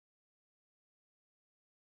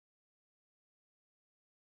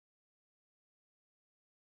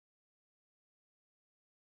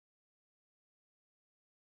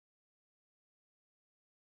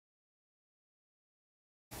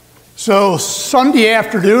So Sunday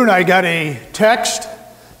afternoon, I got a text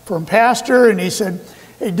from Pastor, and he said,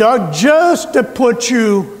 "Hey, Doug, just to put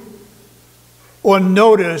you on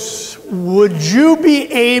notice, would you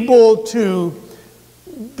be able to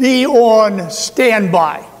be on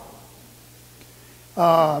standby?"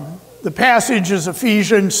 The passage is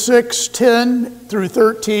Ephesians 6:10 through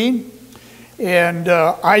 13. And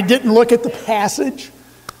I didn't look at the passage.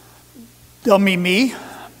 Dummy me.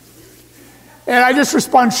 And I just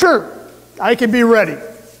respond, sure, I can be ready.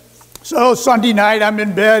 So Sunday night, I'm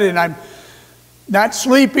in bed and I'm not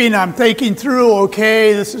sleeping. I'm thinking through,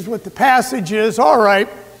 okay, this is what the passage is. All right.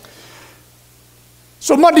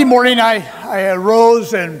 So Monday morning, I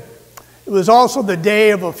arose, and it was also the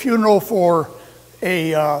day of a funeral for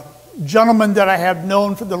a gentleman that I have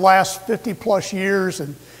known for the last 50 plus years.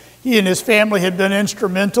 And he and his family had been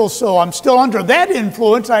instrumental, so I'm still under that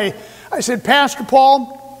influence. I said, Pastor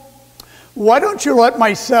Paul, why don't you let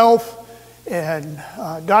myself and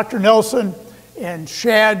Dr. Nelson and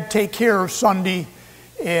Shad take care of Sunday,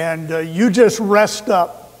 and you just rest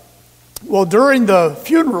up. Well, during the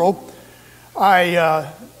funeral, I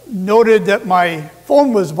noted that my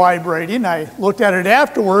phone was vibrating. I looked at it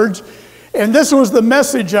afterwards, and this was the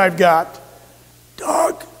message I've got.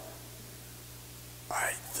 Doug,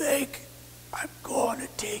 I think I'm going to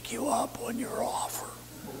take you up on your offer.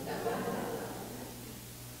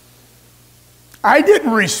 I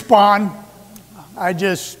didn't respond.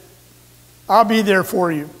 I'll be there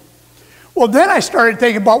for you. Well, then I started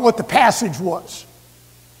thinking about what the passage was.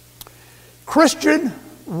 Christian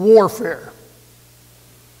warfare.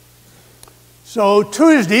 So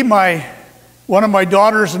Tuesday, one of my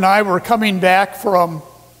daughters and I were coming back from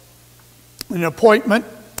an appointment,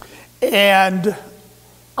 and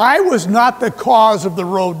I was not the cause of the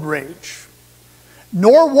road rage,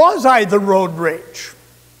 nor was I the road rage.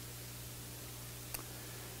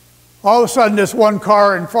 All of a sudden, this one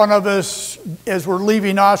car in front of us, as we're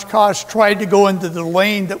leaving Oshkosh, tried to go into the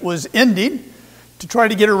lane that was ending to try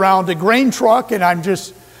to get around a grain truck, and I'm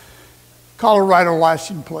just Colorado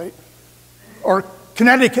license plate, or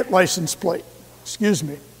Connecticut license plate, excuse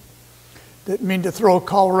me. Didn't mean to throw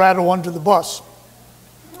Colorado under the bus.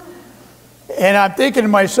 And I'm thinking to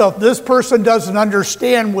myself, this person doesn't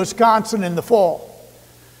understand Wisconsin in the fall.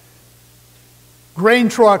 Grain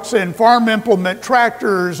trucks and farm implement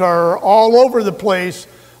tractors are all over the place.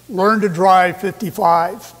 Learn to drive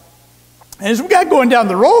 55. And as we got going down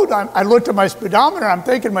the road, I looked at my speedometer. I'm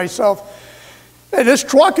thinking to myself, hey, this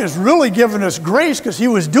truck is really giving us grace, because he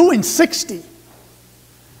was doing 60.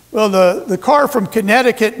 Well, the car from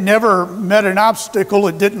Connecticut never met an obstacle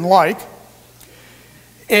it didn't like.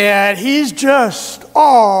 And he's just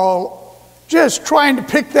trying to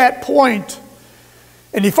pick that point.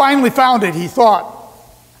 And he finally found it, he thought.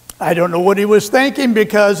 I don't know what he was thinking,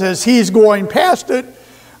 because as he's going past it,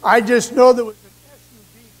 I just know there was an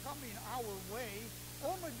SUV coming our way,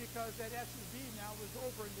 only because that SUV now was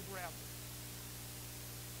over in the gravel.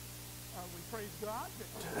 We praise God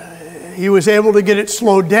that he was able to get it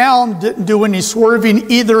slowed down, didn't do any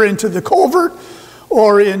swerving either into the culvert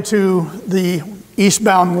or into the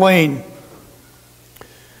eastbound lane.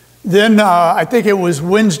 Then I think it was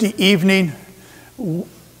Wednesday evening,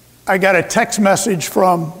 I got a text message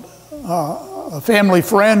from a family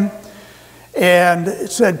friend, and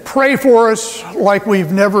it said, pray for us like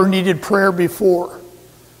we've never needed prayer before.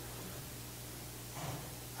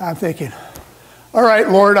 I'm thinking, all right,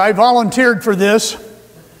 Lord, I volunteered for this,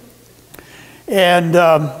 and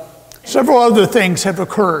several other things have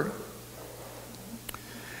occurred.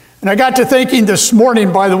 And I got to thinking this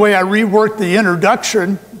morning, by the way, I reworked the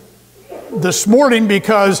introduction this morning,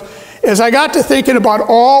 because as I got to thinking about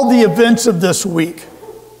all the events of this week,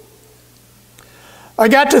 I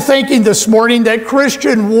got to thinking this morning that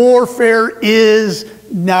Christian warfare is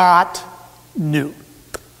not new.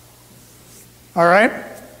 All right?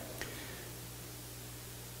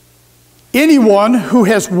 Anyone who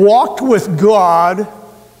has walked with God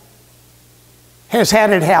has had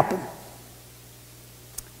it happen.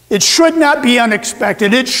 It should not be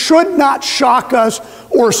unexpected. It should not shock us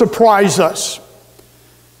or surprise us.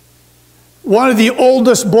 One of the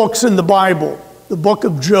oldest books in the Bible, the book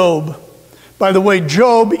of Job. By the way,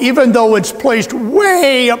 Job, even though it's placed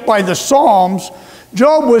way up by the Psalms,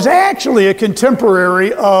 Job was actually a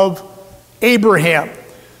contemporary of Abraham.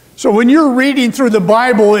 So when you're reading through the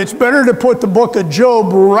Bible, it's better to put the book of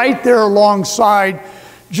Job right there alongside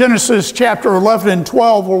Genesis chapter 11 and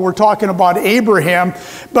 12, where we're talking about Abraham.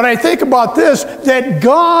 But I think about this, that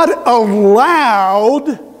God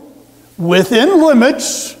allowed, within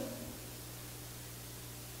limits,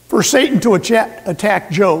 for Satan to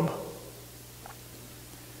attack Job.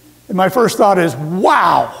 And my first thought is,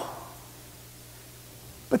 wow.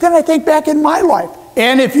 But then I think back in my life.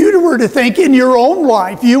 And if you were to think in your own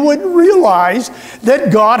life, you would realize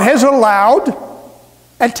that God has allowed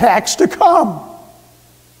attacks to come.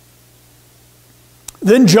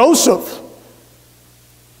 Then Joseph,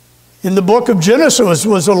 in the book of Genesis,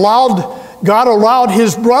 God allowed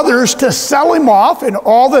his brothers to sell him off and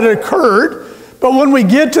all that occurred. But when we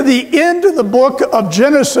get to the end of the book of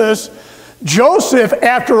Genesis, Joseph,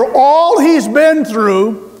 after all he's been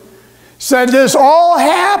through, said this all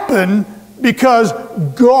happened because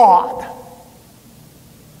God.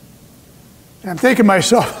 And I'm thinking to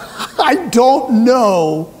myself, I don't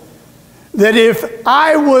know that if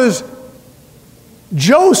I was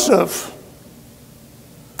Joseph,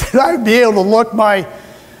 that I'd be able to look my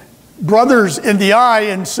brothers in the eye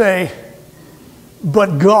and say,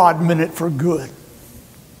 but God meant it for good.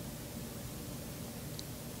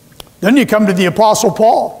 Then you come to the Apostle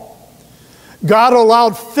Paul. God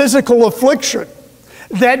allowed physical affliction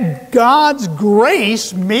that God's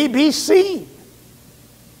grace may be seen.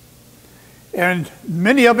 And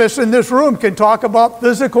many of us in this room can talk about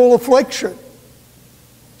physical affliction.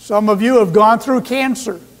 Some of you have gone through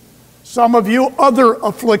cancer. Some of you other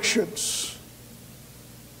afflictions.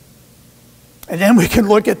 And then we can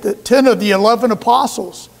look at the 10 of the 11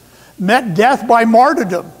 apostles met death by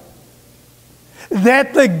martyrdom,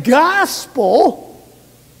 that the gospel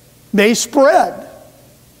may spread.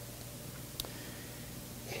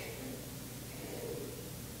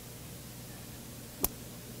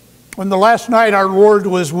 When the last night our Lord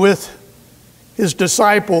was with his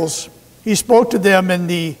disciples, he spoke to them in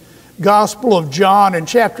the Gospel of John in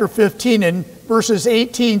chapter 15 and verses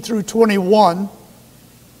 18 through 21.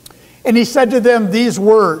 And he said to them these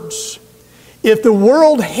words, "If the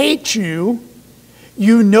world hates you,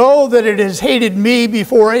 you know that it has hated me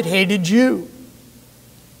before it hated you.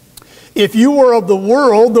 If you were of the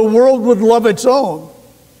world would love its own.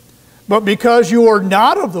 But because you are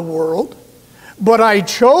not of the world, but I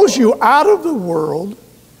chose you out of the world,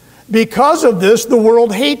 because of this the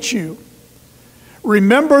world hates you.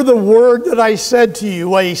 Remember the word that I said to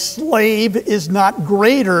you, a slave is not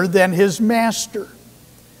greater than his master.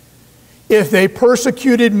 If they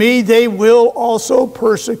persecuted me, they will also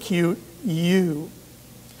persecute you.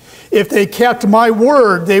 If they kept my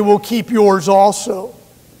word, they will keep yours also.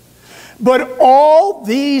 But all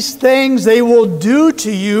these things they will do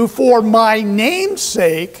to you for my name's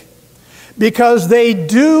sake, because they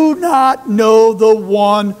do not know the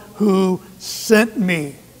one who sent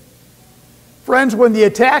me." Friends, when the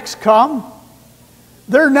attacks come,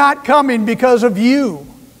 they're not coming because of you.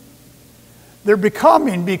 They're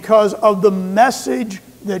coming because of the message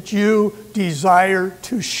that you desire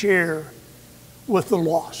to share with the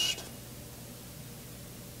lost.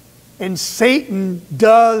 And Satan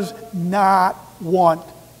does not want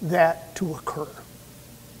that to occur.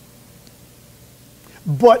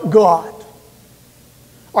 But God.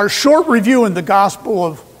 Our short review in the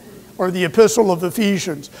the Epistle of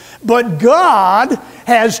Ephesians. But God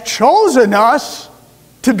has chosen us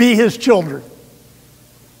to be his children.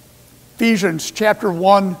 Ephesians chapter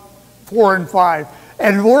 1, 4 and 5.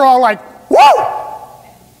 And we're all like, whoa!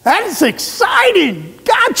 That is exciting!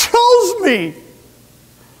 God chose me!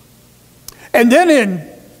 And then in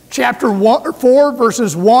chapter 4,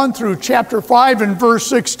 verses 1 through chapter 5 and verse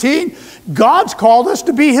 16, God's called us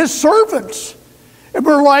to be his servants. And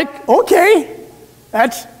we're like, okay,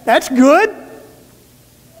 that's good.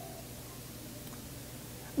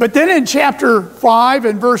 But then in chapter 5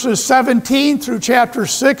 and verses 17 through chapter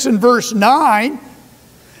 6 and verse 9,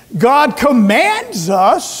 God commands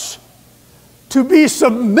us to be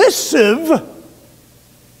submissive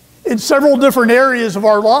in several different areas of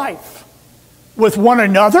our life. With one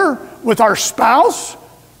another, with our spouse,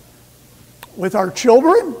 with our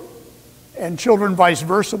children, and children vice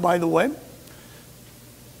versa, by the way,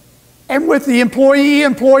 and with the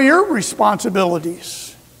employee-employer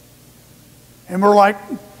responsibilities. And we're like,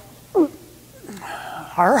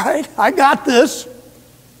 all right, I got this.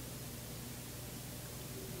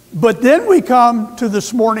 But then we come to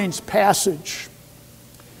this morning's passage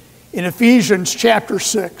in Ephesians chapter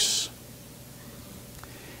 6.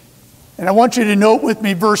 And I want you to note with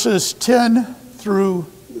me verses 10 through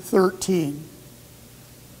 13.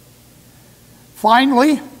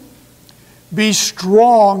 Finally, be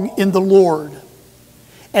strong in the Lord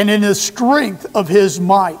and in the strength of his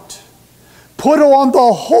might. Put on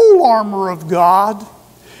the whole armor of God,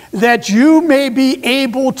 that you may be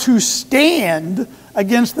able to stand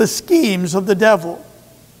against the schemes of the devil.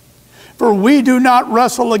 For we do not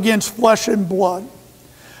wrestle against flesh and blood,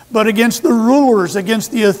 but against the rulers,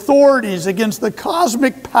 against the authorities, against the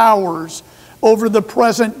cosmic powers over the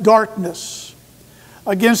present darkness,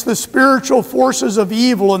 against the spiritual forces of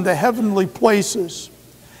evil in the heavenly places.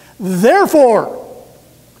 Therefore,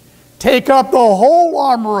 take up the whole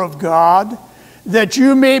armor of God, that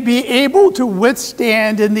you may be able to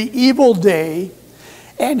withstand in the evil day,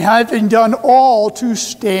 and having done all, to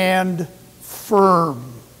stand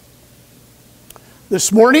firm.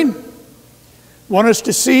 This morning, I want us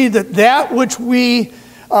to see that which we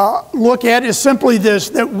look at is simply this,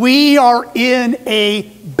 that we are in a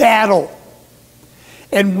battle.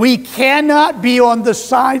 And we cannot be on the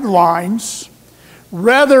sidelines.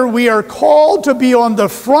 Rather, we are called to be on the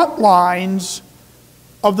front lines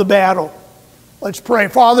of the battle. Let's pray.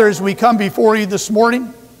 Father, as we come before you this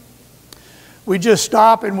morning, we just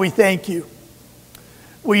stop and we thank you.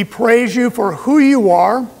 We praise you for who you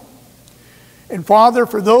are. And Father,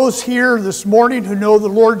 for those here this morning who know the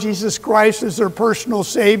Lord Jesus Christ as their personal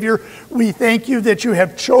Savior, we thank you that you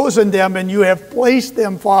have chosen them and you have placed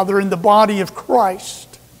them, Father, in the body of Christ.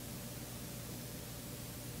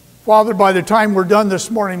 Father, by the time we're done this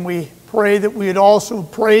morning, we pray that we would also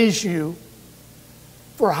praise you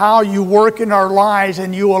for how you work in our lives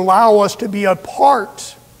and you allow us to be a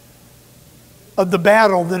part of the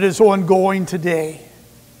battle that is ongoing today.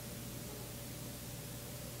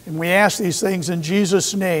 And we ask these things in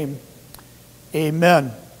Jesus' name.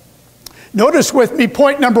 Amen. Notice with me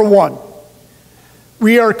point number 1.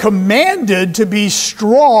 We are commanded to be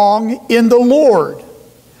strong in the Lord.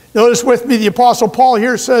 Notice with me the Apostle Paul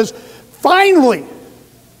here says, finally,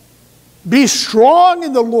 be strong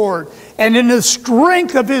in the Lord and in the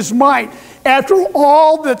strength of his might. After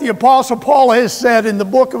all that the Apostle Paul has said in the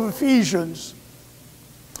book of Ephesians,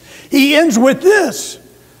 he ends with this.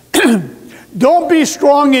 Don't be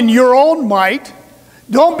strong in your own might.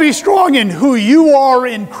 Don't be strong in who you are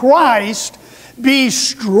in Christ. Be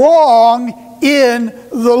strong in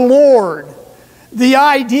the Lord. The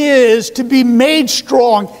idea is to be made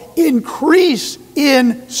strong, increase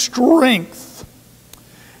in strength.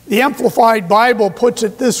 The Amplified Bible puts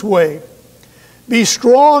it this way. Be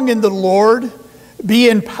strong in the Lord. Be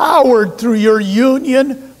empowered through your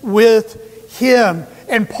union with Him.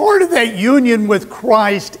 And part of that union with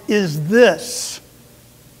Christ is this.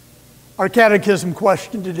 Our catechism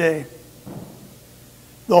question today.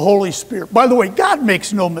 The Holy Spirit. By the way, God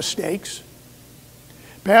makes no mistakes.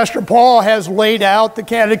 Pastor Paul has laid out the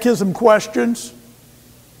catechism questions.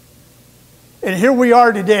 And here we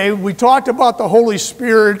are today. We talked about the Holy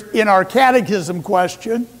Spirit in our catechism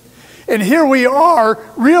question. And here we are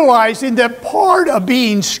realizing that part of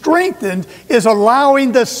being strengthened is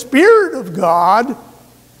allowing the Spirit of God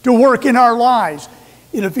to work in our lives.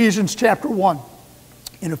 In Ephesians chapter 1,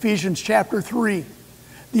 in Ephesians chapter 3,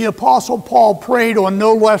 the Apostle Paul prayed on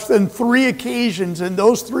no less than 3 occasions in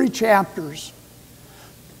those 3 chapters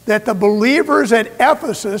that the believers at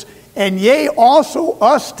Ephesus, and yea, also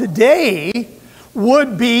us today,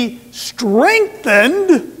 would be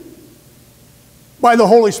strengthened by the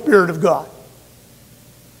Holy Spirit of God.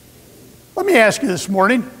 Let me ask you this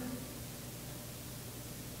morning,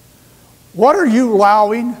 what are you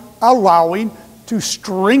allowing to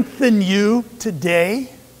strengthen you today?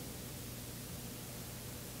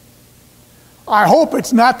 I hope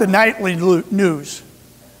it's not the nightly news.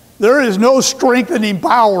 There is no strengthening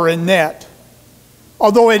power in that.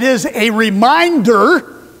 Although it is a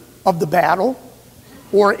reminder of the battle,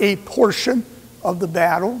 or a portion of the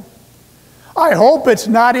battle. I hope it's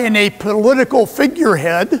not in a political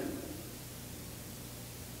figurehead,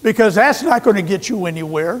 because that's not going to get you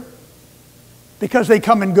anywhere, because they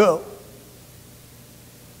come and go.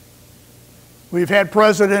 We've had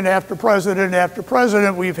president after president after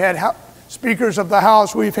president. We've had speakers of the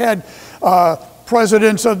House. We've had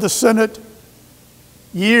presidents of the Senate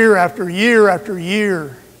year after year after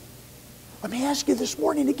year. Let me ask you this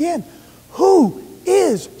morning again, who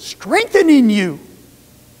is strengthening you?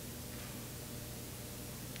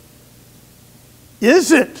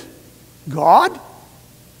 Is it God?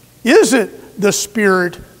 Is it the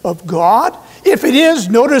Spirit of God? If it is,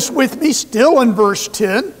 notice with me still in verse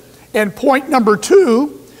 10, and point number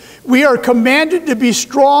 2, we are commanded to be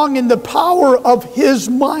strong in the power of His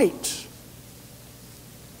might.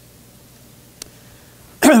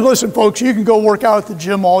 Listen, folks, you can go work out at the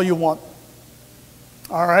gym all you want.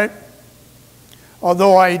 All right?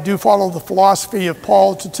 Although I do follow the philosophy of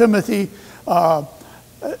Paul to Timothy, and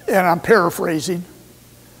I'm paraphrasing,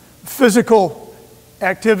 physical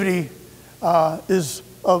activity is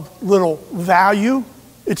of little value.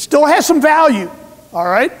 It still has some value, all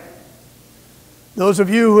right? Those of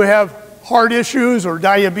you who have heart issues or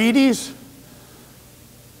diabetes,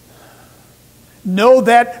 Know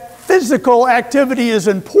that physical activity is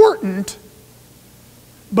important,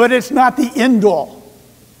 but it's not the end all.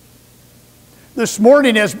 This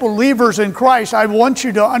morning, as believers in Christ, I want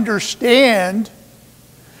you to understand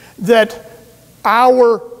that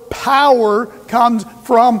our power comes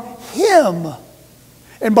from Him.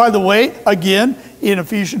 And by the way, again, in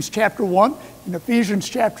Ephesians chapter 1, in Ephesians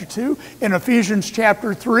chapter 2, in Ephesians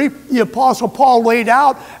chapter 3, the Apostle Paul laid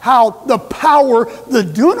out how the power, the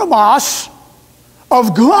dunamis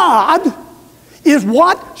of God, is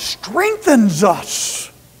what strengthens us.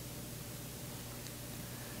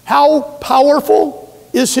 How powerful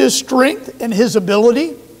is His strength and His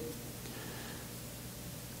ability?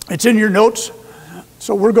 It's in your notes.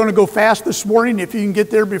 So we're going to go fast this morning. If you can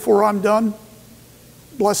get there before I'm done,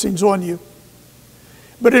 blessings on you.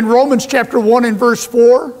 But in Romans chapter 1 and verse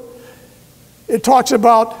 4, it talks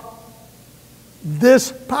about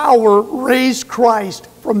this power raised Christ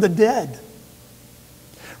from the dead.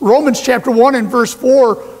 Romans chapter 1 and verse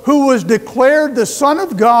 4, who was declared the Son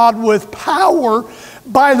of God with power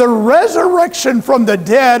by the resurrection from the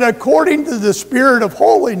dead according to the Spirit of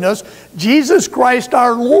holiness, Jesus Christ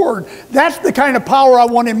our Lord. That's the kind of power I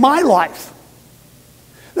want in my life.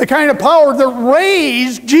 The kind of power that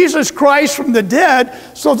raised Jesus Christ from the dead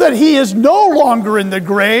so that He is no longer in the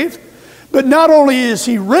grave, but not only is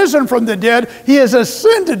He risen from the dead, He has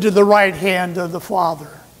ascended to the right hand of the Father.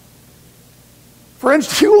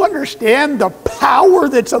 Friends, do you understand the power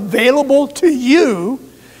that's available to you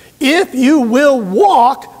if you will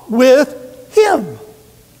walk with Him?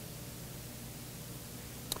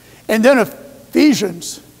 And then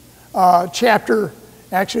Ephesians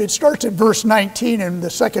actually it starts at verse 19 in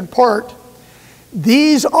the second part.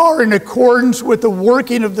 These are in accordance with the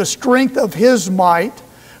working of the strength of His might,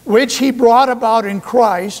 which He brought about in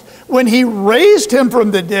Christ, when He raised Him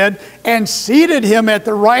from the dead and seated Him at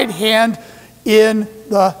the right hand in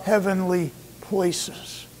the heavenly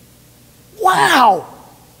places. Wow!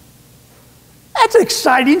 That's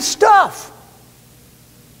exciting stuff.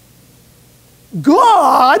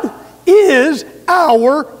 God is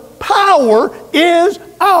our power, is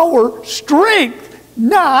our strength,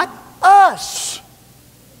 not us.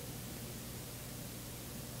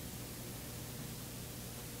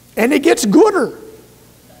 And it gets gooder.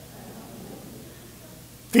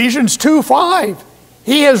 Ephesians 2:5.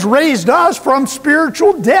 He has raised us from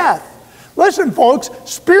spiritual death. Listen, folks,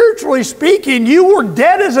 spiritually speaking, you were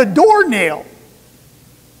dead as a doornail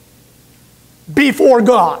before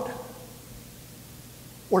God.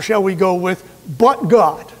 Or shall we go with, but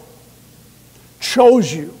God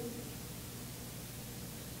chose you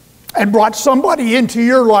and brought somebody into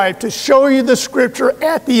your life to show you the Scripture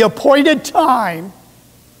at the appointed time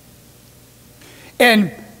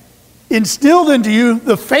and instilled into you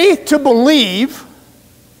the faith to believe,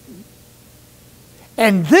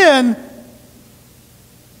 and then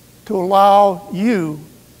to allow you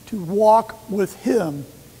to walk with Him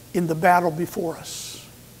in the battle before us.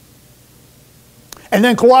 And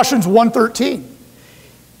then Colossians 1:13.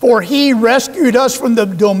 For He rescued us from the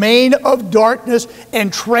domain of darkness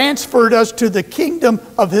and transferred us to the kingdom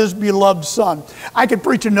of His beloved Son. I could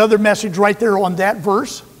preach another message right there on that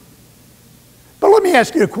verse. But let me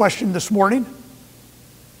ask you a question this morning.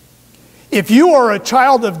 If you are a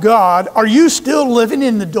child of God, are you still living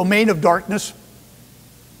in the domain of darkness?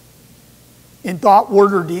 In thought,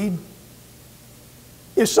 word, or deed?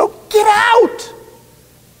 If so, get out.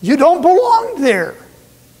 You don't belong there.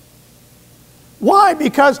 Why?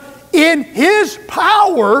 Because in His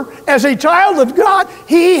power as a child of God,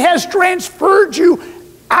 He has transferred you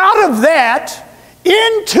out of that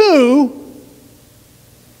into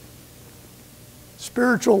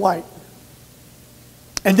spiritual light.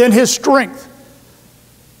 And then His strength.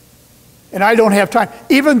 And I don't have time.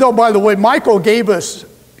 Even though, by the way, Michael gave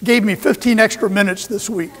me 15 extra minutes this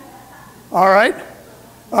week. All right?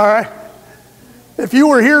 All right? If you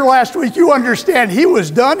were here last week, you understand he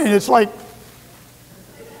was done, and it's like,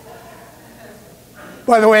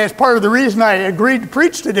 by the way, it's part of the reason I agreed to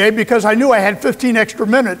preach today, because I knew I had 15 extra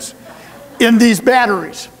minutes in these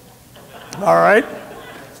batteries. All right?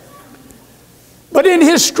 But in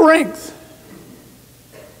His strength,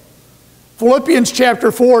 Philippians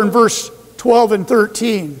chapter 4 and verse 12 and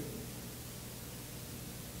 13,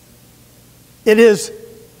 it is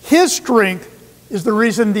His strength is the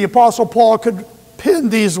reason the Apostle Paul could pen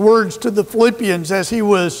these words to the Philippians as he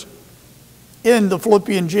was in the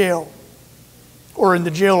Philippian jail, or in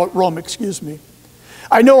the jail at Rome, excuse me.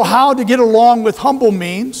 I know how to get along with humble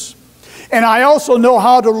means, and I also know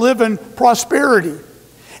how to live in prosperity.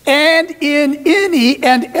 And in any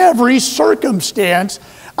and every circumstance,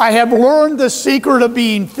 I have learned the secret of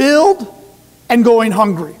being filled and going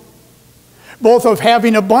hungry, both of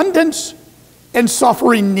having abundance and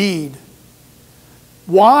suffering need.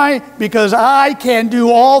 Why? Because I can do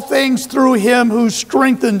all things through him who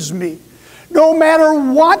strengthens me. No matter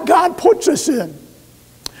what God puts us in,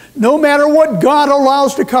 no matter what God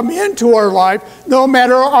allows to come into our life, no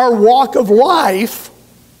matter our walk of life,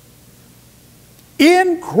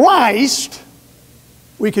 in Christ,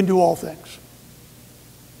 we can do all things.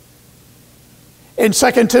 In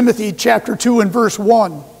 2 Timothy chapter 2 and verse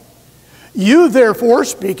 1, you therefore,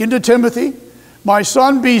 speaking to Timothy, my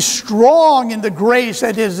son, be strong in the grace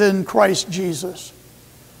that is in Christ Jesus.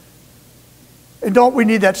 And don't we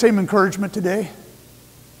need that same encouragement today?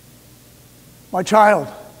 My child,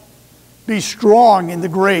 be strong in the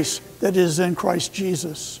grace that is in Christ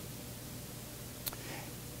Jesus.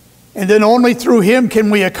 And then only through him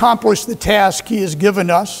can we accomplish the task he has given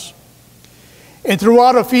us. And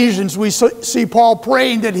throughout Ephesians, we see Paul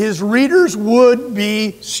praying that his readers would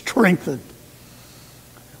be strengthened.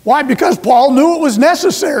 Why? Because Paul knew it was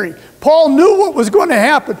necessary. Paul knew what was going to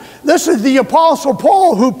happen. This is the Apostle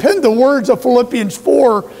Paul who penned the words of Philippians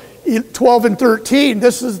 4:12 and 13.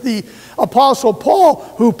 This is the Apostle Paul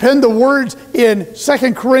who penned the words in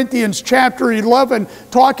 2 Corinthians chapter 11,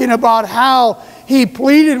 talking about how he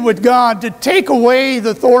pleaded with God to take away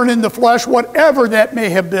the thorn in the flesh, whatever that may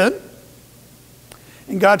have been.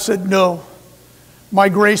 And God said, no, my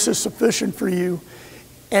grace is sufficient for you.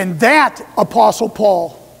 And that Apostle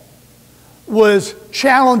Paul was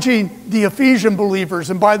challenging the Ephesian believers.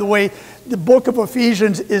 And by the way, the book of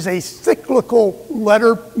Ephesians is a cyclical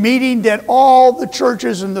letter, meaning that all the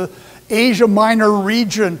churches in the Asia Minor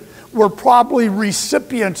region were probably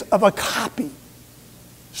recipients of a copy.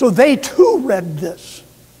 So they too read this.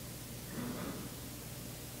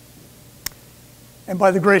 And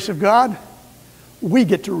by the grace of God, we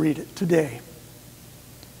get to read it today.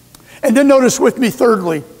 And then notice with me,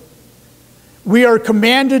 thirdly, we are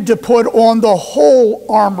commanded to put on the whole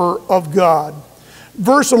armor of God.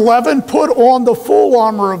 Verse 11, put on the full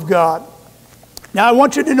armor of God. Now I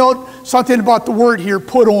want you to note something about the word here,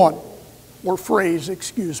 put on, or phrase,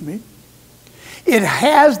 excuse me. It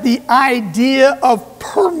has the idea of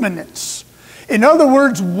permanence. In other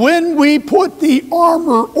words, when we put the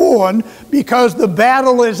armor on, because the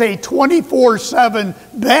battle is a 24/7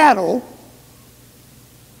 battle,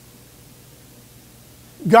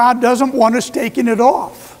 God doesn't want us taking it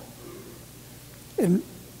off. And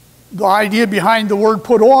the idea behind the word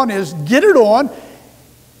put on is get it on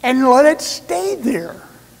and let it stay there.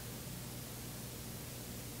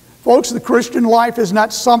 Folks, the Christian life is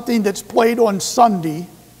not something that's played on Sunday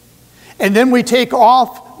and then we take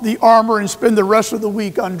off the armor and spend the rest of the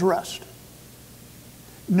week undressed.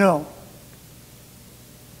 No.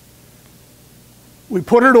 We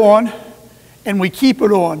put it on and we keep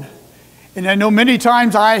it on. And I know many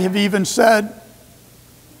times I have even said,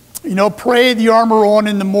 you know, pray the armor on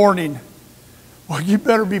in the morning. Well, you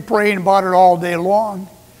better be praying about it all day long.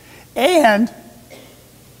 And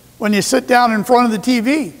when you sit down in front of the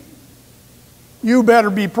TV, you better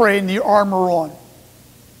be praying the armor on.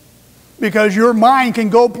 Because your mind can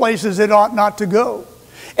go places it ought not to go.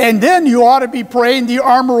 And then you ought to be praying the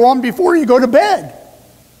armor on before you go to bed.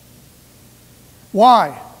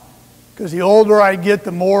 Why? Because the older I get,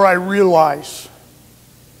 the more I realize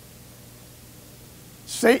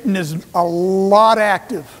Satan is a lot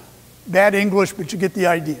active. Bad English, but you get the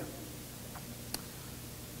idea.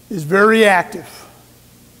 Is very active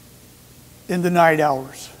in the night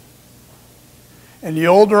hours. And the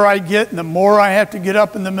older I get and the more I have to get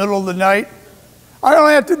up in the middle of the night, I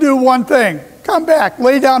only have to do one thing. Come back,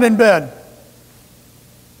 lay down in bed.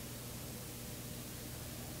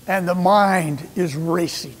 And the mind is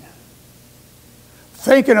racing.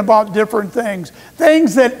 Thinking about different things.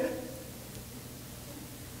 Things that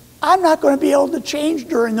I'm not going to be able to change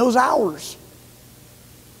during those hours.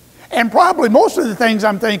 And probably most of the things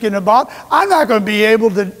I'm thinking about, I'm not going to be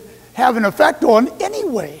able to have an effect on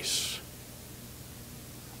anyways.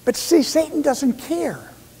 But see, Satan doesn't care.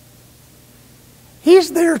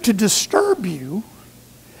 He's there to disturb you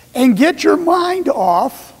and get your mind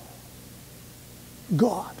off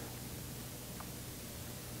God.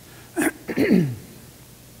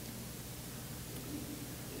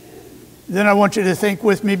 Then I want you to think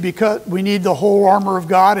with me, because we need the whole armor of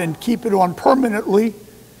God and keep it on permanently,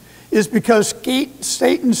 is because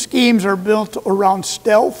Satan's schemes are built around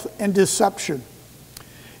stealth and deception.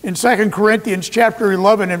 In 2 Corinthians chapter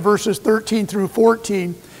 11 and verses 13 through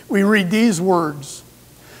 14, we read these words.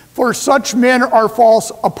 For such men are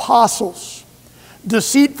false apostles,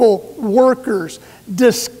 deceitful workers,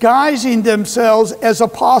 disguising themselves as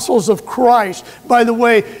apostles of Christ. By the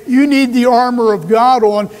way, you need the armor of God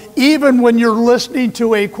on even when you're listening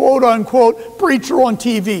to a quote-unquote preacher on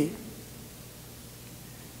TV.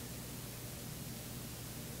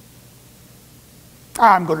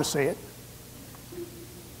 I'm going to say it.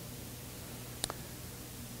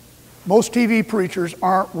 Most TV preachers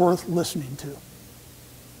aren't worth listening to.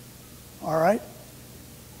 All right?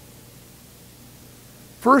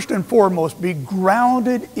 First and foremost, be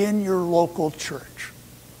grounded in your local church.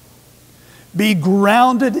 Be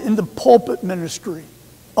grounded in the pulpit ministry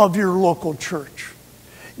of your local church.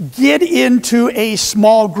 Get into a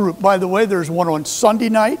small group. By the way, there's one on Sunday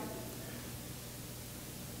night.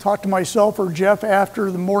 Talk to myself or Jeff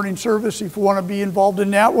after the morning service if you want to be involved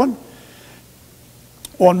in that one.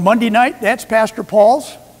 On Monday night, that's Pastor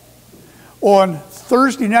Paul's. On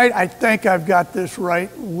Thursday night, I think I've got this right.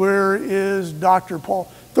 Where is Dr. Paul?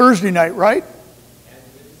 Thursday night, right?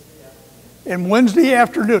 And Wednesday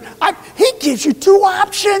afternoon. He gives you two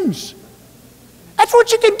options. That's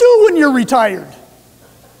what you can do when you're retired.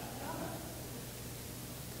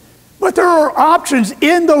 But there are options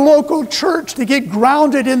in the local church to get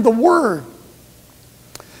grounded in the Word.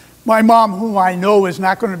 My mom, whom I know is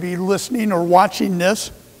not going to be listening or watching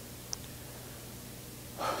this,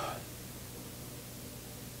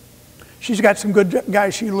 she's got some good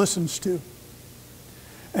guys she listens to.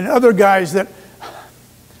 And other guys that,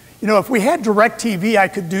 if we had DirecTV, I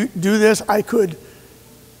could do this. I could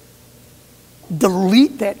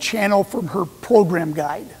delete that channel from her program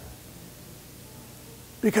guide.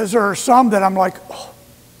 Because there are some that I'm like,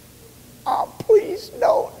 oh, please,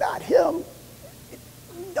 no, not him.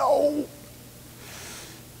 No.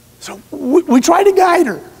 So we try to guide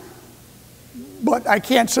her. But I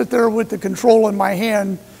can't sit there with the control in my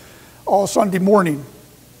hand all Sunday morning.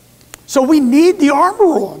 So we need the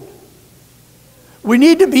armor on. We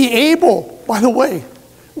need to be able, by the way,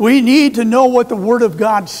 we need to know what the Word of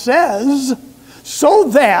God says so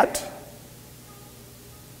that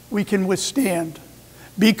we can withstand.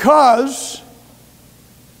 Because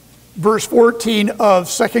verse 14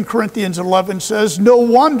 of 2 Corinthians 11 says, no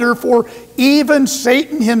wonder, for even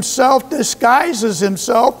Satan himself disguises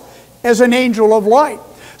himself as an angel of light.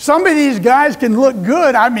 Some of these guys can look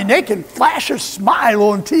good. I mean, they can flash a smile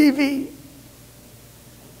on TV.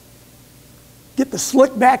 Get the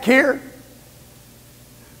slick back hair.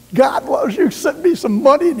 God loves you. Send me some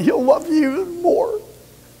money and He'll love you even more.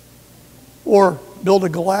 Or build a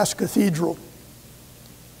glass cathedral.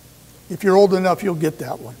 If you're old enough, you'll get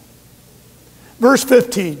that one. Verse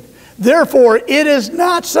 15. Therefore, it is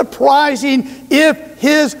not surprising if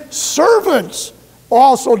His servants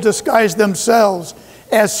also disguise themselves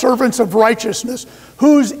as servants of righteousness,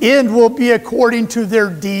 whose end will be according to their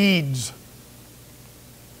deeds.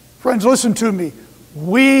 Friends, listen to me.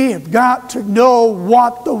 We have got to know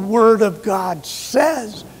what the Word of God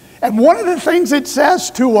says. And one of the things it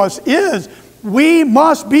says to us is we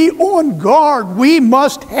must be on guard. We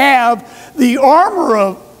must have the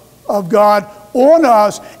armor of God on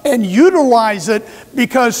us and utilize it,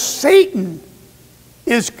 because Satan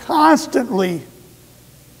is constantly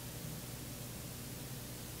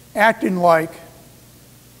acting like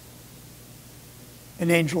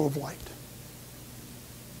an angel of light.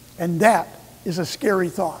 And that is a scary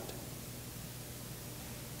thought.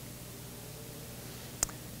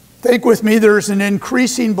 Think with me, there's an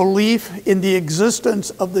increasing belief in the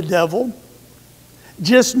existence of the devil,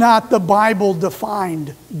 just not the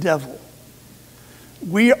Bible-defined devil.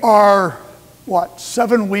 We are,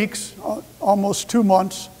 7 weeks, almost 2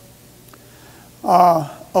 months,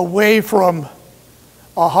 away from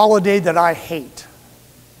a holiday that I hate.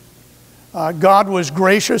 God was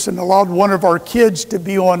gracious and allowed one of our kids to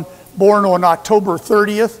be born on October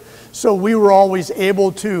 30th, so we were always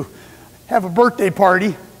able to have a birthday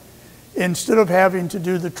party instead of having to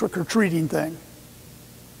do the trick-or-treating thing.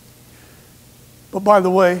 But by the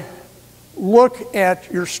way, look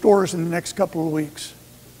at your stores in the next couple of weeks,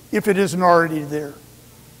 if it isn't already there.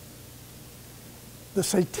 The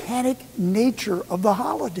satanic nature of the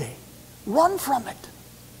holiday. Run from it.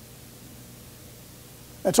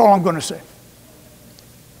 That's all I'm going to say.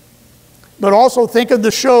 But also think of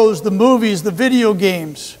the shows, the movies, the video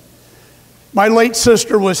games. My late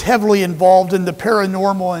sister was heavily involved in the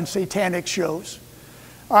paranormal and satanic shows.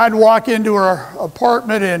 I'd walk into her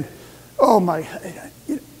apartment and,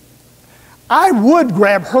 I would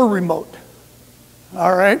grab her remote.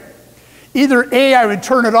 All right? Either A, I would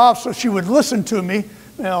turn it off so she would listen to me,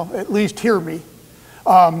 at least hear me,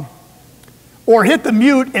 or hit the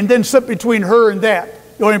mute and then sit between her and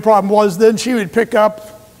that. The only problem was then she would pick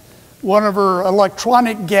up one of her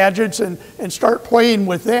electronic gadgets and start playing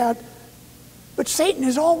with that. But Satan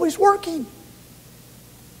is always working.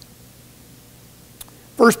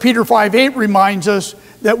 1 Peter 5:8 reminds us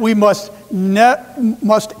that we must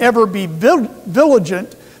ever be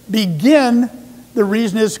vigilant. Begin, the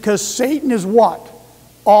reason is because Satan is what?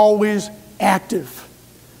 Always active.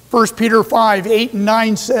 1 Peter 5:8 and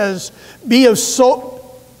 9 says, be of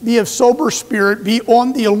sober spirit, be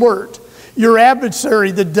on the alert. Your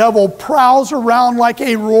adversary, the devil, prowls around like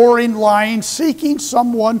a roaring lion, seeking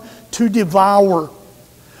someone to devour.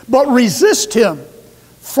 But resist him,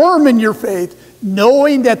 firm in your faith,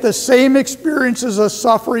 knowing that the same experiences of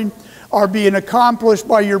suffering are being accomplished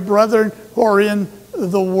by your brethren who are in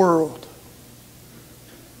the world.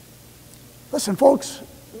 Listen, folks,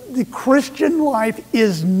 the Christian life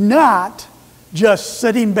is not just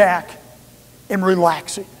sitting back and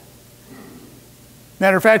relaxing.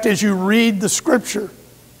 Matter of fact, as you read the scripture,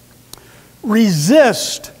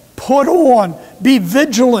 resist, put on, be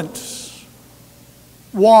vigilant.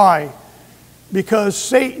 Why? Because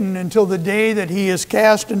Satan, until the day that he is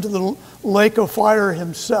cast into the lake of fire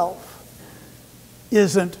himself,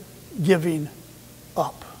 isn't giving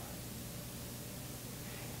up.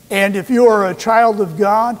 And if you are a child of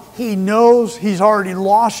God, he knows he's already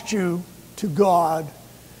lost you to God,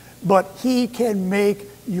 but he can make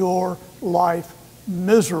your life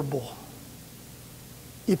miserable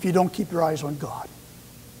if you don't keep your eyes on God.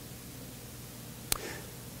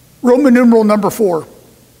 Roman numeral number 4.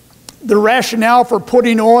 The rationale for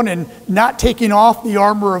putting on and not taking off the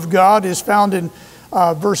armor of God is found in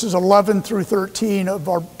verses 11 through 13 of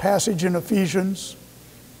our passage in Ephesians.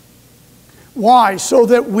 Why? So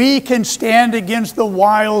that we can stand against the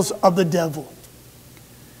wiles of the devil.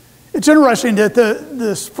 It's interesting that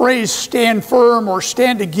this phrase stand firm or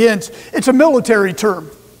stand against, it's a military term.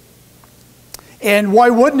 And why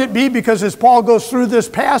wouldn't it be? Because as Paul goes through this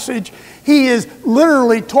passage, he is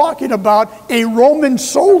literally talking about a Roman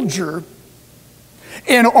soldier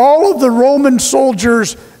and all of the Roman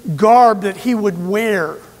soldier's garb that he would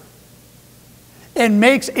wear, and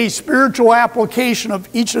makes a spiritual application of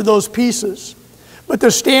each of those pieces. But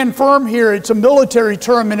to stand firm here, it's a military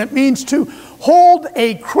term, and it means to hold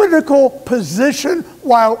a critical position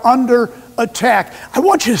while under attack. I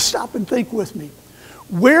want you to stop and think with me.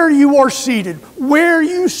 Where you are seated, where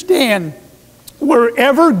you stand,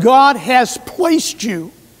 wherever God has placed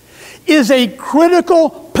you, is a critical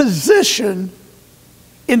position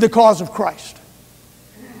in the cause of Christ.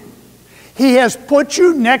 He has put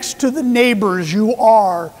you next to the neighbors you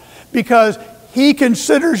are because he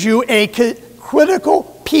considers you a critical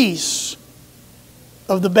piece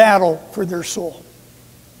of the battle for their soul.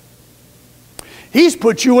 He's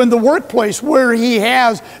put you in the workplace where he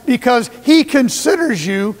has because he considers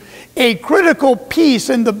you a critical piece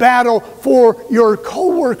in the battle for your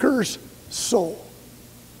co-worker's soul.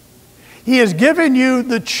 He has given you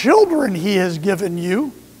the children he has given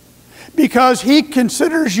you because he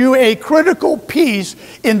considers you a critical piece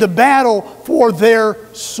in the battle for their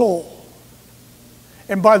soul.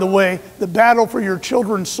 And by the way, the battle for your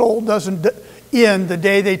children's soul doesn't end the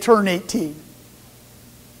day they turn 18.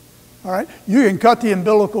 All right? You can cut the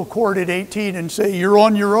umbilical cord at 18 and say you're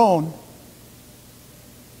on your own.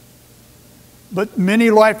 But many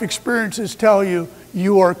life experiences tell you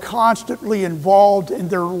you are constantly involved in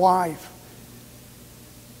their life.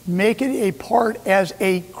 Make it a part as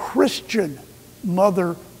a Christian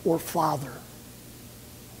mother or father,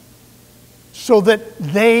 so that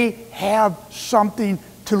they have something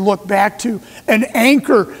to look back to, an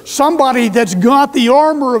anchor, somebody that's got the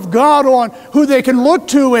armor of God on, who they can look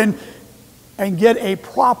to and get a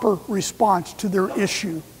proper response to their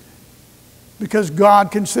issue, because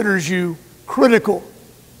God considers you critical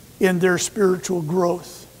in their spiritual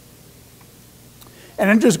growth. And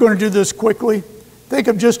I'm just going to do this quickly. Think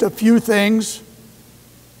of just a few things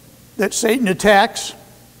that Satan attacks.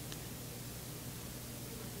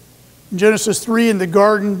 In Genesis 3 in the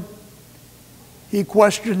garden, he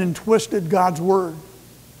questioned and twisted God's word.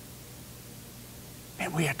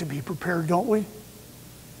 And we have to be prepared, don't we?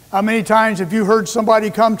 How many times have you heard somebody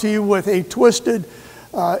come to you with a twisted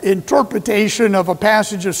interpretation of a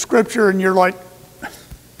passage of Scripture and you're like,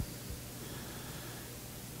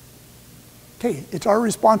 okay, it's our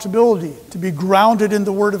responsibility to be grounded in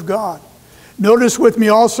the Word of God. Notice with me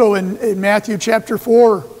also in Matthew chapter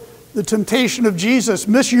 4, the temptation of Jesus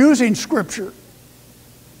misusing Scripture.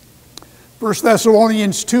 1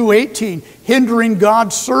 Thessalonians 2:18, hindering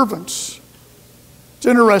God's servants. It's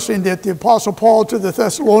interesting that the Apostle Paul to the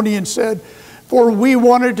Thessalonians said, for we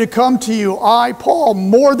wanted to come to you, I, Paul,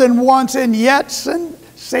 more than once, and yet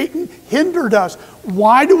Satan hindered us.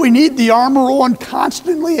 Why do we need the armor on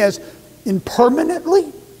constantly as in permanently?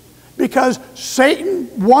 Because Satan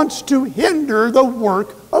wants to hinder the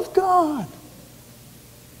work of God.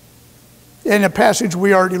 In a passage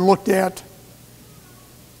we already looked at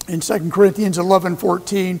in 2 Corinthians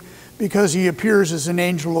 11:14, because he appears as an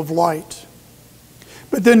angel of light.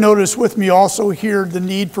 But then notice with me also here the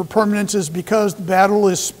need for permanence is because the battle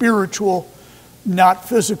is spiritual, not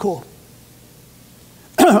physical.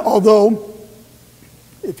 Although,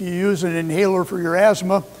 if you use an inhaler for your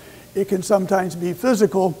asthma, it can sometimes be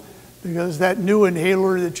physical because that new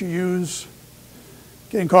inhaler that you use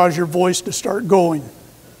can cause your voice to start going.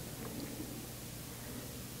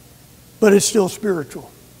 But it's still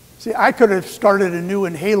spiritual. See, I could have started a new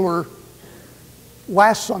inhaler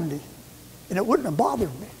last Sunday, and it wouldn't have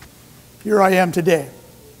bothered me. Here I am today.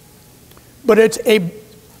 But it's a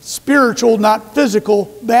spiritual, not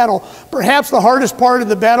physical battle. Perhaps the hardest part of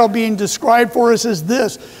the battle being described for us is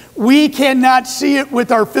this. We cannot see it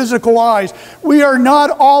with our physical eyes. We are not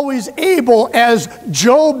always able, as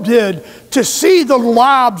Job did, to see the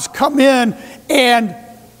lobs come in and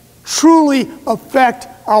truly affect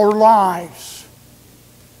our lives.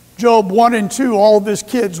 Job 1 and 2, all of his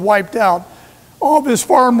kids wiped out. All of his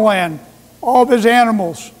farmland, all of his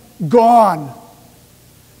animals, gone.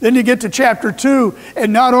 Then you get to chapter 2,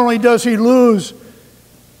 and not only does he lose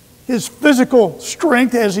his physical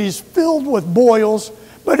strength as he's filled with boils,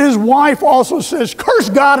 but his wife also says, curse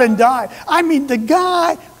God and die. I mean, the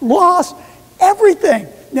guy lost everything.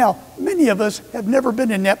 Now, many of us have never been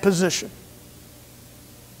in that position.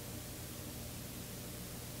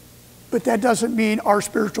 But that doesn't mean our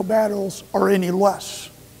spiritual battles are any less.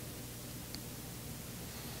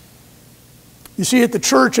 You see, at the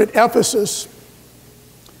church at Ephesus,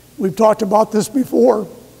 we've talked about this before,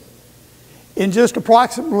 in just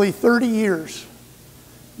approximately 30 years,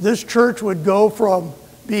 this church would go from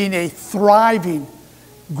being a thriving,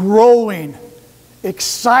 growing,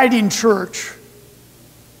 exciting church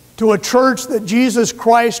to a church that Jesus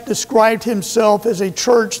Christ described himself as a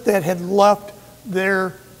church that had left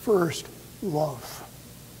their first love.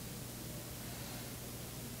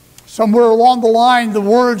 Somewhere along the line, the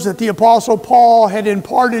words that the Apostle Paul had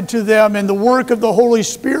imparted to them and the work of the Holy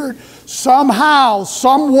Spirit, somehow,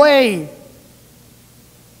 some way,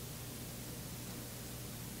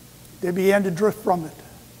 they began to drift from it.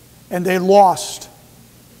 And they lost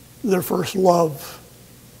their first love.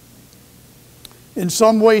 In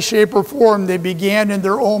some way, shape, or form, they began in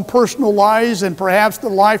their own personal lives and perhaps the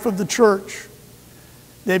life of the church.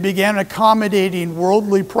 They began accommodating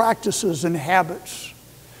worldly practices and habits.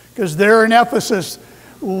 Because there in Ephesus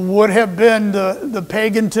would have been the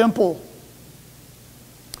pagan temple.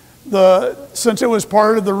 Since it was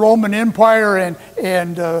part of the Roman Empire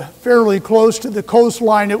and fairly close to the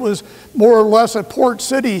coastline, it was more or less a port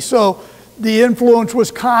city. So the influence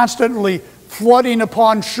was constantly flooding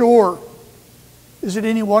upon shore. Is it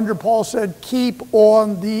any wonder Paul said, keep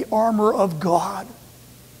on the armor of God?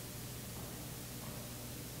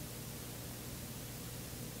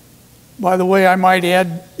 By the way, I might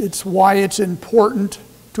add, it's why it's important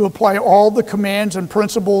to apply all the commands and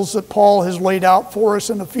principles that Paul has laid out for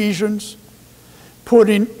us in Ephesians,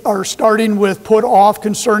 starting with put off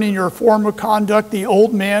concerning your former conduct, the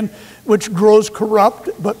old man, which grows corrupt,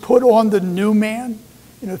 but put on the new man,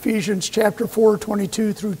 in Ephesians chapter 4,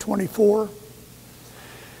 22 through 24.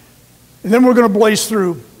 And then we're going to blaze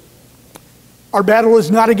through. Our battle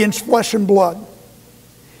is not against flesh and blood.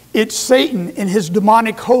 It's Satan and his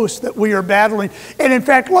demonic host that we are battling. And in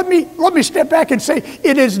fact, let me step back and say,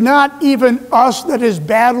 it is not even us that is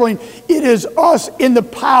battling. It is us in the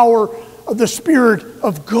power of the Spirit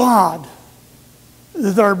of God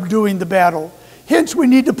that are doing the battle. Hence, we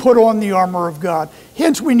need to put on the armor of God.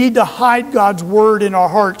 Hence, we need to hide God's word in our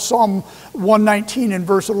hearts. Psalm 119 and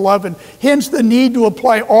verse 11. Hence, the need to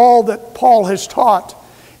apply all that Paul has taught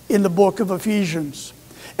in the book of Ephesians.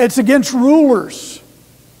 It's against rulers.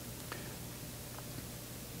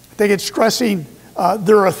 I think it's stressing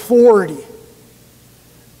their authority.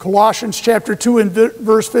 Colossians chapter 2 and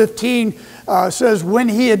verse 15 says, when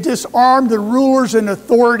he had disarmed the rulers and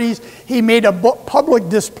authorities, he made a public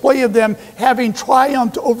display of them, having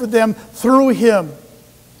triumphed over them through him.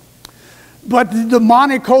 But the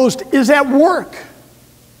demonic host is at work.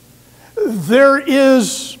 There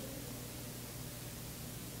is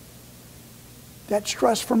that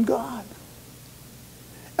stress from God.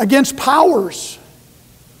 Against powers,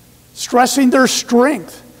 stressing their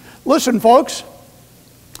strength. Listen, folks,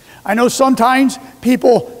 I know sometimes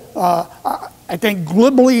people, I think,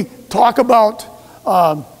 glibly talk about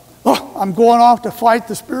Oh, I'm going off to fight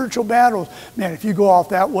the spiritual battles. Man, if you go off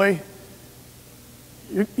that way,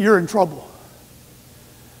 you're in trouble.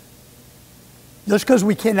 Just because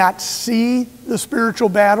we cannot see the spiritual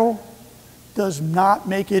battle does not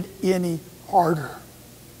make it any harder.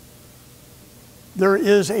 There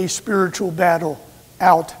is a spiritual battle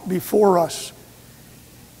out before us.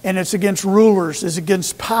 And it's against rulers, it's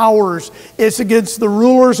against powers, it's against the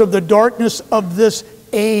rulers of the darkness of this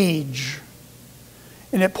age.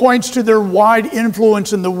 And it points to their wide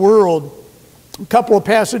influence in the world. A couple of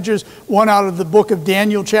passages, one out of the book of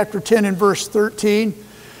Daniel, chapter 10 and verse 13.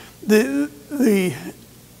 The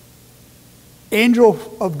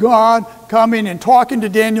angel of God coming and talking to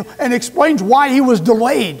Daniel and explains why he was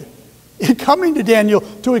delayed in coming to Daniel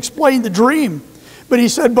to explain the dream. But he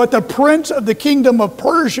said, but the prince of the kingdom of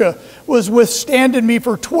Persia was withstanding me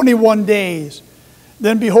for 21 days.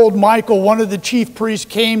 Then behold, Michael, one of the chief priests,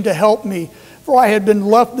 came to help me, for I had been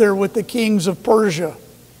left there with the kings of Persia.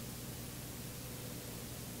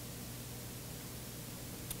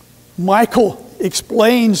 Michael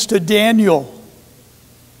explains to Daniel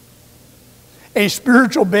a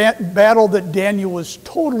spiritual battle that Daniel was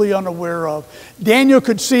totally unaware of. Daniel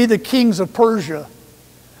could see the kings of Persia,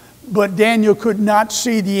 but Daniel could not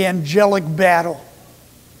see the angelic battle.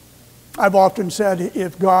 I've often said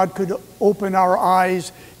if God could open our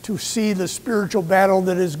eyes to see the spiritual battle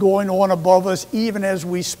that is going on above us, even as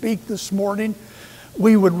we speak this morning,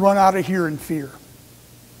 we would run out of here in fear.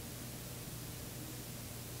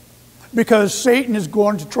 Because Satan is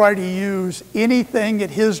going to try to use anything at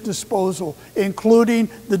his disposal, including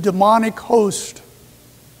the demonic host,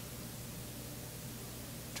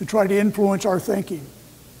 to try to influence our thinking.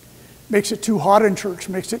 Makes it too hot in church,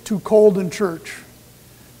 makes it too cold in church.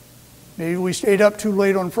 Maybe we stayed up too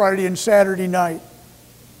late on Friday and Saturday night.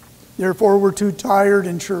 Therefore, we're too tired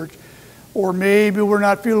in church. Or maybe we're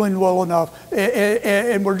not feeling well enough.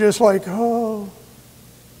 And we're just like, oh,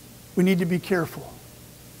 we need to be careful.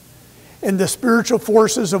 And the spiritual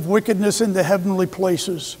forces of wickedness in the heavenly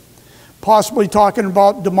places. Possibly talking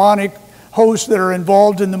about demonic hosts that are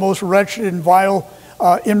involved in the most wretched and vile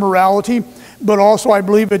immorality. But also I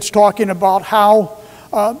believe it's talking about how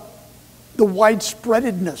the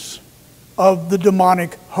widespreadedness of the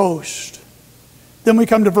demonic host. Then we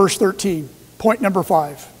come to verse 13, point number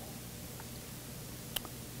 5.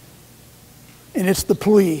 And it's the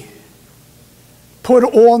plea. Put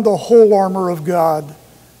on the whole armor of God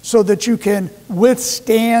so that you can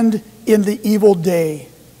withstand in the evil day.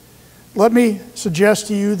 Let me suggest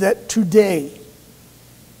to you that today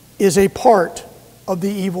is a part of the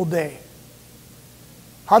evil day.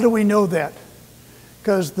 How do we know that?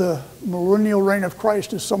 Because the millennial reign of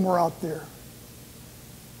Christ is somewhere out there.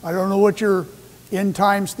 I don't know what your end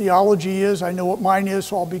times theology is. I know what mine is,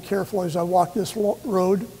 so I'll be careful as I walk this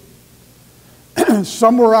road.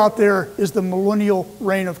 Somewhere out there is the millennial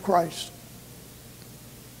reign of Christ.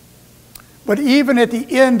 But even at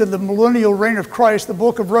the end of the millennial reign of Christ, the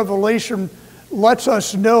book of Revelation lets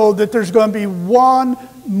us know that there's going to be one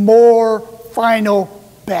more final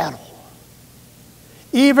battle.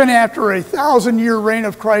 Even after a 1,000-year reign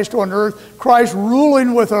of Christ on earth, Christ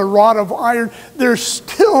ruling with a rod of iron, there's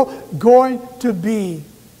still going to be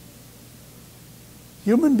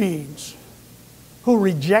human beings who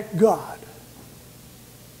reject God.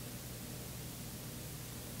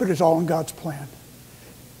 But it's all in God's plan.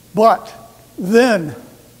 But then,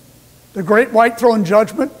 the great white throne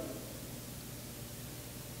judgment,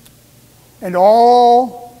 and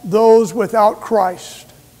all those without Christ,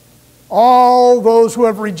 all those who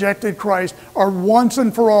have rejected Christ are once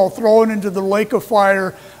and for all thrown into the lake of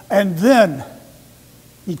fire, and then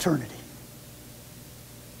eternity.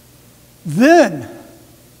 Then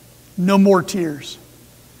no more tears,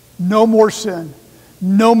 no more sin,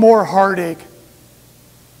 no more heartache.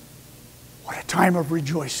 What a time of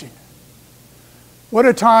rejoicing. What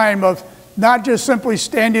a time of not just simply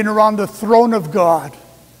standing around the throne of God,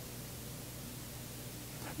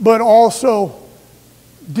 but also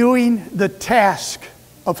doing the task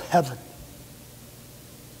of heaven.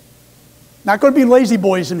 Not going to be lazy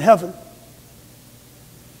boys in heaven.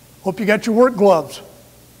 Hope you got your work gloves,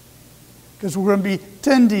 because we're going to be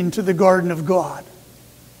tending to the garden of God,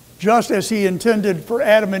 just as He intended for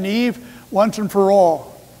Adam and Eve once and for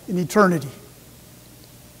all in eternity.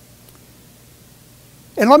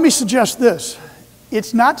 And let me suggest this.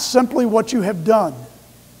 It's not simply what you have done,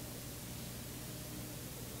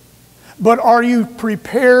 but are you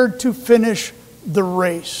prepared to finish the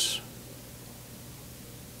race?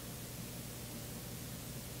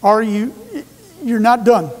 You're not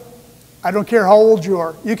done. I don't care how old you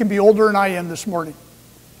are. You can be older than I am this morning.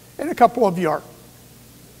 And a couple of you are.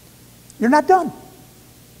 You're not done.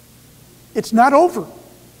 It's not over.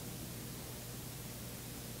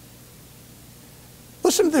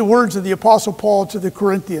 Listen to the words of the Apostle Paul to the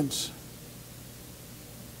Corinthians.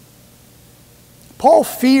 Paul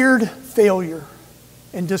feared failure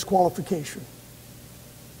and disqualification.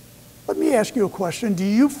 Let me ask you a question. Do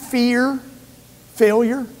you fear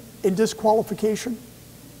failure and disqualification?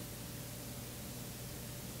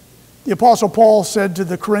 The Apostle Paul said to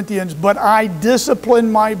the Corinthians, "But I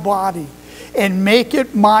discipline my body and make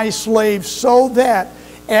it my slave, so that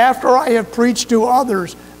after I have preached to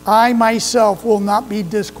others, I myself will not be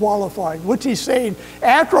disqualified." What's he saying?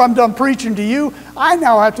 After I'm done preaching to you, I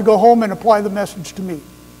now have to go home and apply the message to me.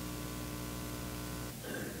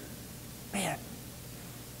 Man,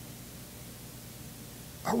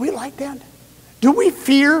 are we like that? Do we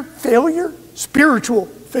fear failure, spiritual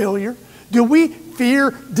failure? Do we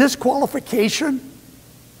fear disqualification?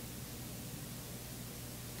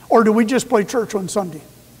 Or do we just play church on Sunday?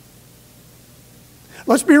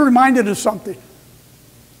 Let's be reminded of something.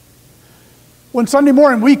 When Sunday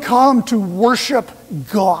morning we come to worship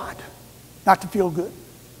God, not to feel good.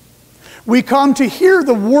 We come to hear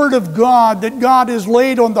the Word of God that God has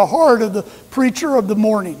laid on the heart of the preacher of the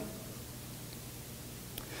morning.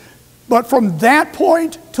 But from that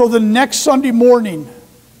point till the next Sunday morning,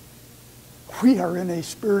 we are in a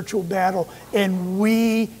spiritual battle, and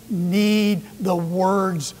we need the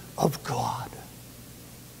words of God.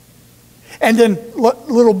 And then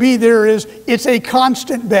little b there is, it's a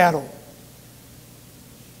constant battle.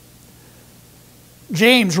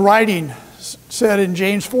 James, writing, said in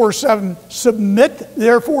James 4:7, "Submit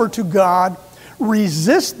therefore to God,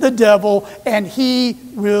 resist the devil, and he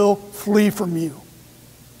will flee from you."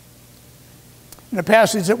 In a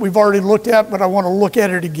passage that we've already looked at, but I want to look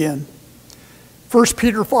at it again. 1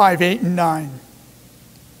 Peter 5:8 and 9.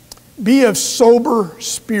 "Be of sober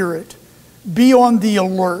spirit. Be on the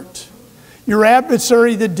alert. Your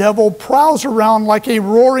adversary, the devil, prowls around like a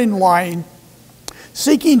roaring lion,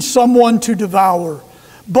 seeking someone to devour.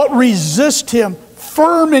 But resist him,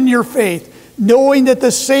 firm in your faith, knowing that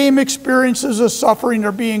the same experiences of suffering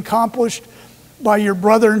are being accomplished by your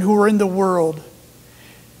brethren who are in the world."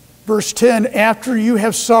 Verse 10, "After you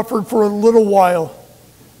have suffered for a little while."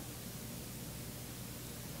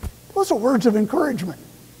 Those are words of encouragement.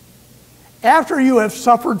 After you have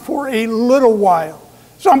suffered for a little while.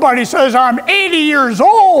 Somebody says, "I'm 80 years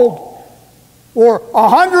old," or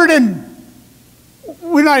 100 and...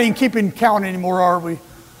 We're not even keeping count anymore, are we?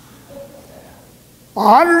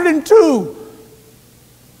 102.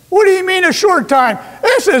 What do you mean a short time?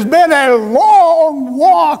 This has been a long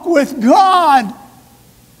walk with God.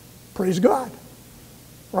 Praise God.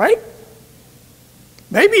 Right?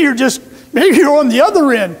 Maybe you're on the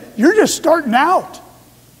other end. You're just starting out.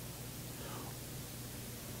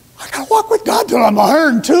 I got to walk with God till I'm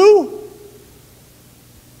 102.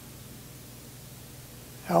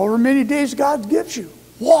 However many days God gives you,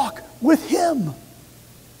 walk with Him.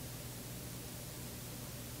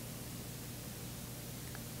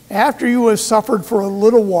 After you have suffered for a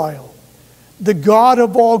little while, the God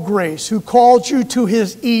of all grace, who called you to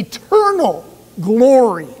His eternal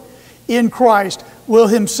glory in Christ, will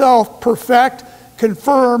Himself perfect,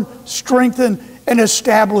 confirm, strengthen, and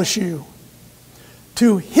establish you.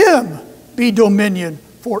 To Him be dominion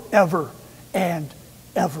forever and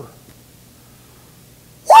ever.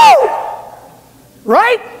 Woo!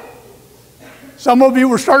 Right? Some of you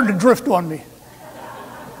were starting to drift on me.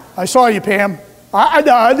 I saw you, Pam.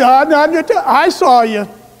 I saw you.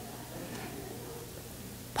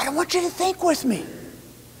 But I want you to think with me.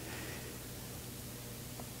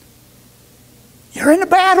 You're in a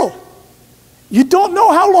battle. You don't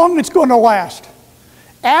know how long it's going to last.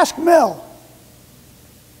 Ask Mel.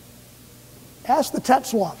 Ask the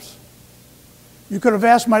Tetzloffs. You could have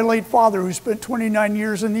asked my late father, who spent 29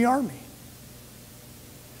 years in the Army.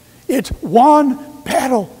 It's one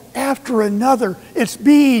battle after another. It's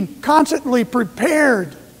being constantly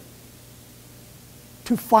prepared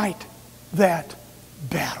to fight that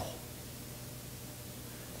battle.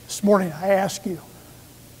 This morning I ask you,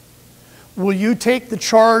 will you take the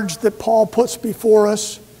charge that Paul puts before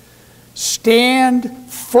us?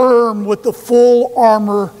 Stand firm with the full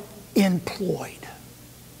armor employed.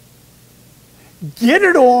 Get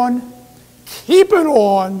it on, keep it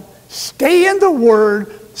on, stay in the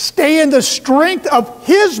Word, stay in the strength of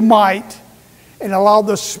His might, and allow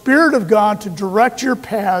the Spirit of God to direct your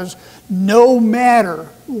paths no matter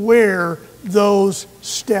where those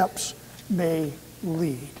steps may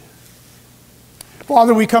lead.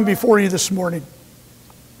 Father, we come before you this morning,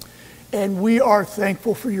 and we are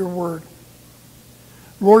thankful for your Word.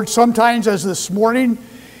 Lord, sometimes as this morning,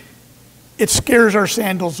 it scares our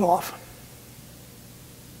sandals off.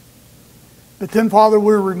 But then, Father,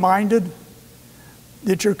 we're reminded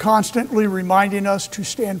that you're constantly reminding us to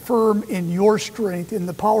stand firm in your strength, in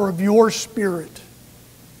the power of your Spirit.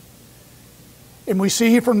 And we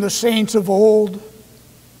see from the saints of old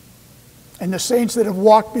and the saints that have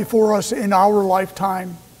walked before us in our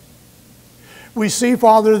lifetime, we see,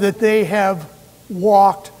 Father, that they have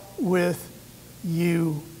walked with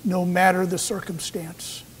you no matter the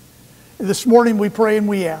circumstance. And this morning we pray and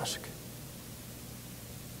we ask,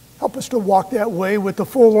 help us to walk that way with the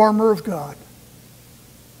full armor of God.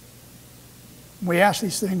 We ask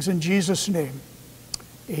these things in Jesus' name.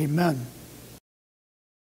 Amen.